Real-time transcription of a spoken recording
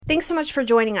Thanks so much for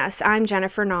joining us. I'm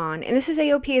Jennifer Nahn, and this is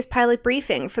AOPA's pilot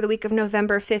briefing for the week of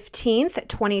November 15th,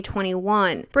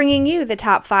 2021, bringing you the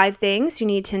top 5 things you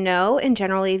need to know in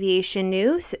general aviation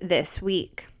news this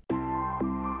week.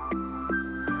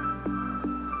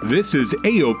 This is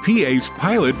AOPA's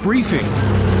pilot briefing.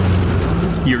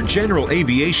 Your general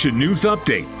aviation news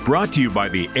update brought to you by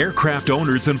the Aircraft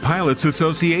Owners and Pilots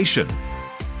Association.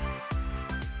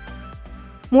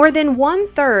 More than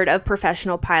 1/3 of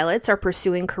professional pilots are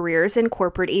pursuing careers in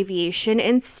corporate aviation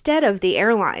instead of the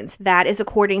airlines. That is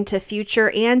according to Future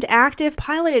and Active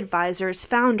Pilot Advisors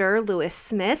founder Louis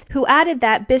Smith, who added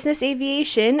that business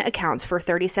aviation accounts for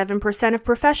 37% of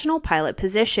professional pilot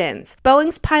positions.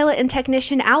 Boeing's Pilot and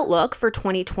Technician Outlook for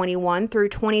 2021 through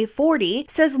 2040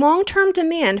 says long-term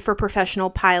demand for professional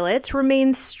pilots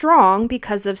remains strong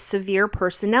because of severe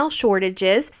personnel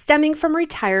shortages stemming from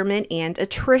retirement and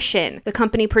attrition. The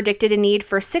company predicted a need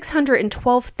for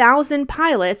 612,000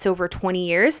 pilots over 20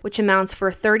 years, which amounts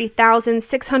for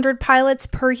 30,600 pilots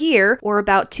per year, or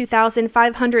about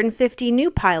 2,550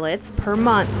 new pilots per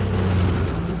month.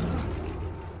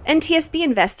 NTSB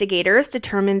investigators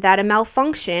determined that a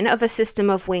malfunction of a system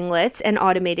of winglets and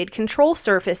automated control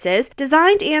surfaces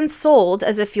designed and sold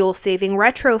as a fuel-saving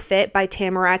retrofit by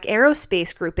Tamarack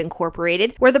Aerospace Group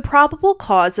Incorporated were the probable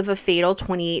cause of a fatal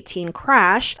 2018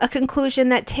 crash, a conclusion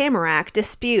that Tamarack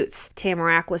disputes.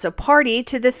 Tamarack was a party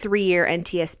to the 3-year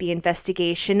NTSB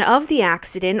investigation of the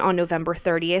accident on November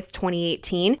 30th,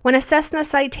 2018, when a Cessna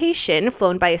Citation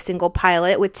flown by a single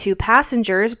pilot with 2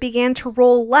 passengers began to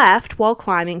roll left while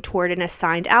climbing toward an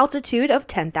assigned altitude of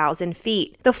 10,000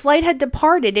 feet. The flight had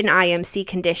departed in IMC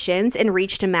conditions and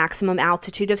reached a maximum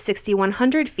altitude of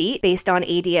 6,100 feet based on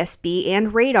ADS-B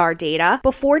and radar data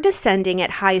before descending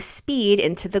at high speed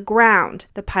into the ground.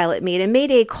 The pilot made a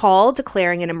mayday call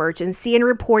declaring an emergency and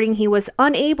reporting he was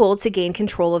unable to gain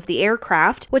control of the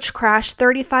aircraft, which crashed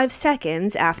 35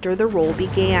 seconds after the roll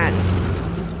began.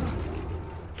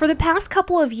 For the past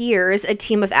couple of years, a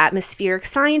team of atmospheric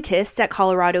scientists at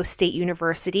Colorado State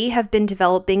University have been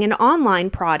developing an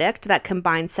online product that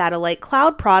combines satellite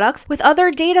cloud products with other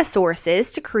data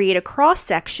sources to create a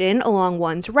cross-section along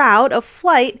one's route of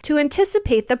flight to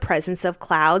anticipate the presence of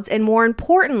clouds and, more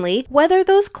importantly, whether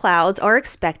those clouds are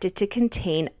expected to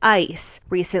contain ice.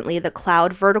 Recently, the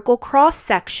cloud vertical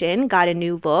cross-section got a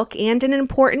new look and an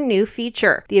important new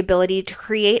feature: the ability to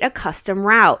create a custom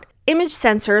route. Image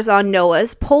sensors on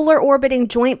NOAA's Polar Orbiting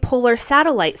Joint Polar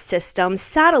Satellite System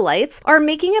satellites are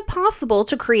making it possible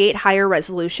to create higher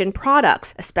resolution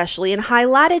products, especially in high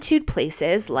latitude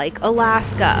places like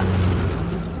Alaska.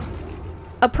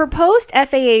 A proposed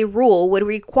FAA rule would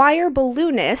require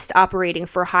balloonists operating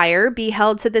for hire be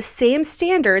held to the same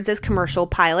standards as commercial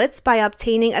pilots by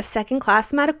obtaining a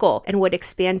second-class medical, and would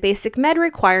expand basic med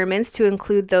requirements to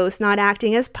include those not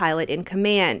acting as pilot in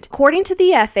command. According to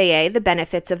the FAA, the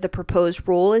benefits of the proposed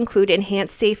rule include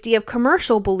enhanced safety of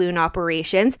commercial balloon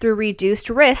operations through reduced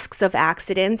risks of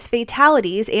accidents,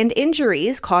 fatalities, and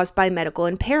injuries caused by medical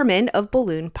impairment of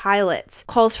balloon pilots.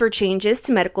 Calls for changes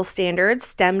to medical standards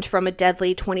stemmed from a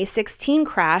deadly 2016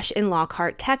 crash in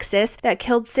Lockhart, Texas that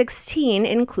killed 16,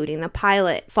 including the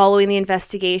pilot. Following the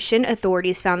investigation,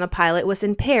 authorities found the pilot was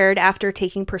impaired after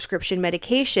taking prescription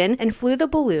medication and flew the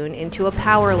balloon into a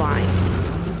power line.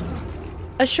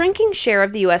 A shrinking share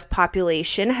of the U.S.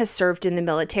 population has served in the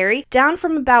military, down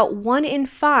from about 1 in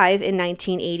 5 in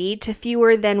 1980 to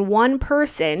fewer than 1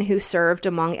 person who served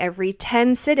among every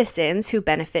 10 citizens who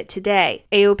benefit today.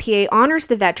 AOPA honors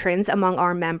the veterans among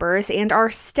our members and our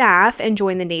staff and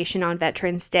join the nation on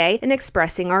Veterans Day in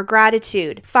expressing our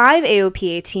gratitude. 5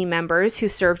 AOPA team members who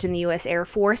served in the U.S. Air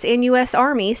Force and U.S.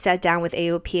 Army sat down with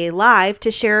AOPA Live to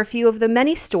share a few of the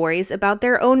many stories about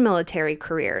their own military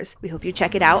careers. We hope you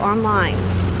check it out online.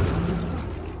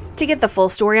 To get the full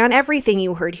story on everything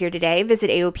you heard here today, visit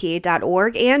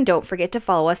AOPA.org and don't forget to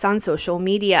follow us on social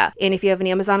media. And if you have an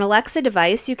Amazon Alexa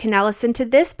device, you can now listen to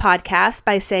this podcast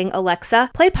by saying, "Alexa,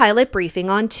 play Pilot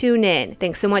Briefing on TuneIn."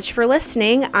 Thanks so much for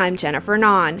listening. I'm Jennifer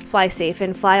Nahn. Fly safe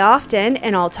and fly often,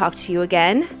 and I'll talk to you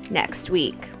again next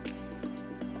week.